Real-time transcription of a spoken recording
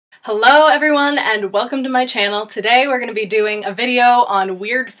Hello everyone and welcome to my channel. Today we're going to be doing a video on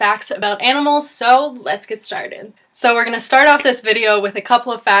weird facts about animals, so let's get started. So we're going to start off this video with a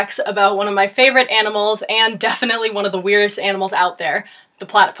couple of facts about one of my favorite animals and definitely one of the weirdest animals out there, the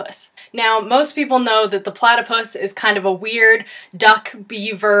platypus. Now, most people know that the platypus is kind of a weird duck,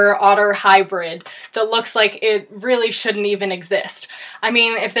 beaver, otter hybrid that looks like it really shouldn't even exist. I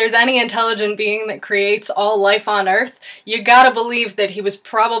mean, if there's any intelligent being that creates all life on Earth, you gotta believe that he was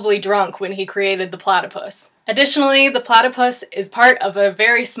probably drunk when he created the platypus. Additionally, the platypus is part of a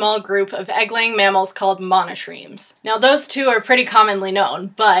very small group of egg-laying mammals called monotremes. Now, those two are pretty commonly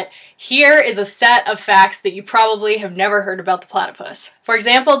known, but here is a set of facts that you probably have never heard about the platypus. For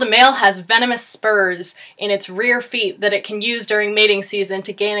example, the male has venomous spurs in its rear feet that it can use during mating season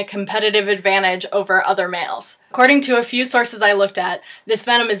to gain a competitive advantage over other males. According to a few sources I looked at, this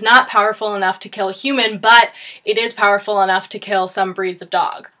venom is not powerful enough to kill a human, but it is powerful enough to kill some breeds of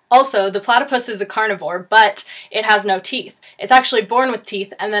dog. Also, the platypus is a carnivore, but it has no teeth. It's actually born with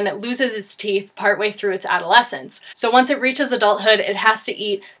teeth, and then it loses its teeth partway through its adolescence. So once it reaches adulthood, it has to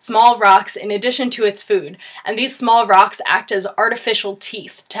eat small rocks in addition to its food, and these small rocks act as artificial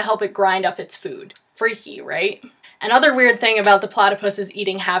teeth to help it grind up its food. Freaky, right? Another weird thing about the platypus's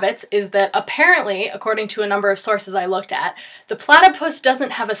eating habits is that apparently, according to a number of sources I looked at, the platypus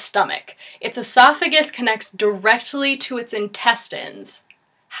doesn't have a stomach. Its esophagus connects directly to its intestines.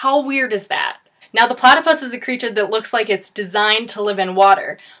 How weird is that? Now, the platypus is a creature that looks like it's designed to live in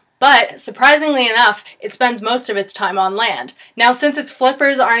water, but surprisingly enough, it spends most of its time on land. Now, since its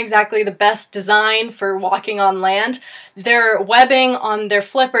flippers aren't exactly the best design for walking on land, their webbing on their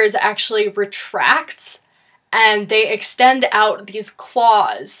flippers actually retracts, and they extend out these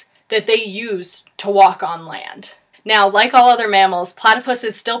claws that they use to walk on land. Now, like all other mammals,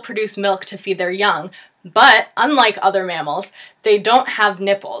 platypuses still produce milk to feed their young, but unlike other mammals, they don't have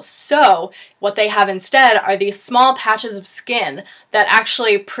nipples. So what they have instead are these small patches of skin that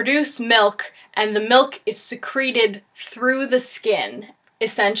actually produce milk, and the milk is secreted through the skin.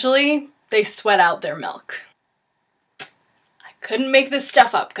 Essentially, they sweat out their milk. I couldn't make this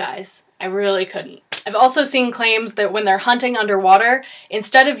stuff up, guys. I really couldn't. I've also seen claims that when they're hunting underwater,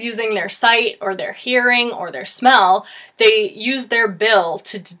 instead of using their sight or their hearing or their smell, they use their bill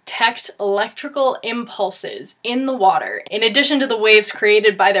to detect electrical impulses in the water, in addition to the waves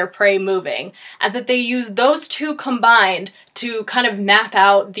created by their prey moving, and that they use those two combined to kind of map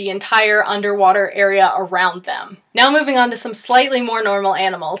out the entire underwater area around them. Now moving on to some slightly more normal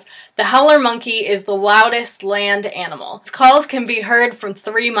animals, the howler monkey is the loudest land animal. Its calls can be heard from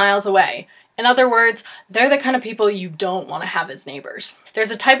 3 miles away. In other words, they're the kind of people you don't want to have as neighbors. There's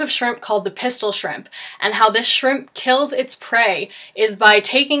a type of shrimp called the pistol shrimp, and how this shrimp kills its prey is by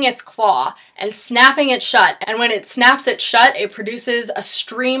taking its claw and snapping it shut, and when it snaps it shut, it produces a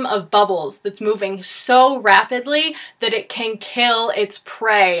stream of bubbles that's moving so rapidly that it can kill its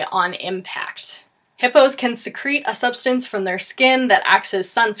prey on impact. Hippos can secrete a substance from their skin that acts as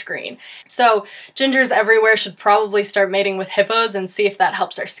sunscreen. So gingers everywhere should probably start mating with hippos and see if that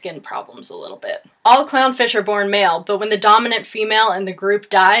helps our skin problems a little bit. All clownfish are born male, but when the dominant female in the group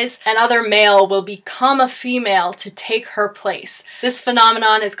dies, another male will become a female to take her place. This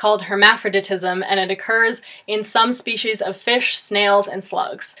phenomenon is called hermaphroditism, and it occurs in some species of fish, snails, and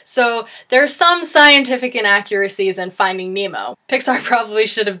slugs. So there are some scientific inaccuracies in Finding Nemo. Pixar probably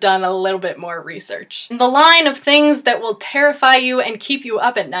should have done a little bit more research. In the line of things that will terrify you and keep you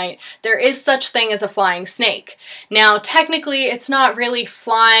up at night, there is such thing as a flying snake. Now, technically, it's not really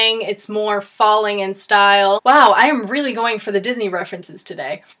flying, it's more falling in style. Wow, I am really going for the Disney references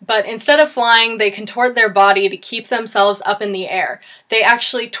today. But instead of flying, they contort their body to keep themselves up in the air. They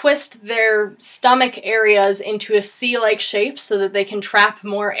actually twist their stomach areas into a C-like shape so that they can trap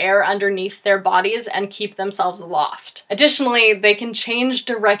more air underneath their bodies and keep themselves aloft. Additionally, they can change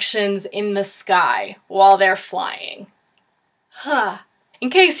directions in the sky while they're flying. In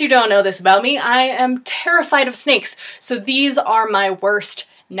case you don't know this about me, I am terrified of snakes, so these are my worst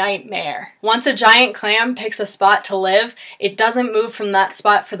nightmare. Once a giant clam picks a spot to live, it doesn't move from that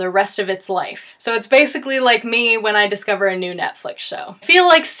spot for the rest of its life. So it's basically like me when I discover a new Netflix show. I feel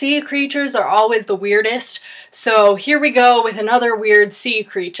like sea creatures are always the weirdest, so here we go with another weird sea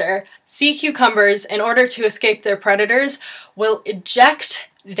creature. Sea cucumbers, in order to escape their predators, will eject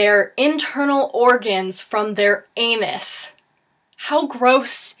their internal organs from their anus. How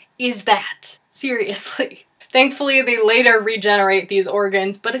gross is that? Seriously. Thankfully, they later regenerate these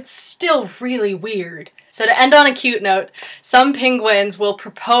organs, but it's still really weird. So to end on a cute note, some penguins will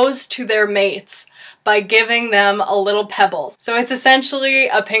propose to their mates by giving them a little pebble. So it's essentially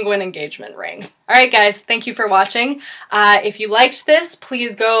a penguin engagement ring. Alright guys, thank you for watching. If you liked this,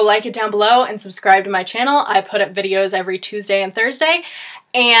 please go like it down below and subscribe to my channel. I put up videos every Tuesday and Thursday.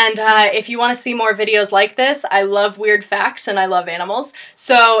 And if you want to see more videos like this, I love weird facts and I love animals.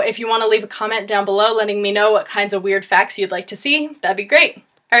 So if you want to leave a comment down below letting me know what kinds of weird facts you'd like to see, that'd be great.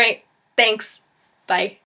 Alright, thanks. Bye.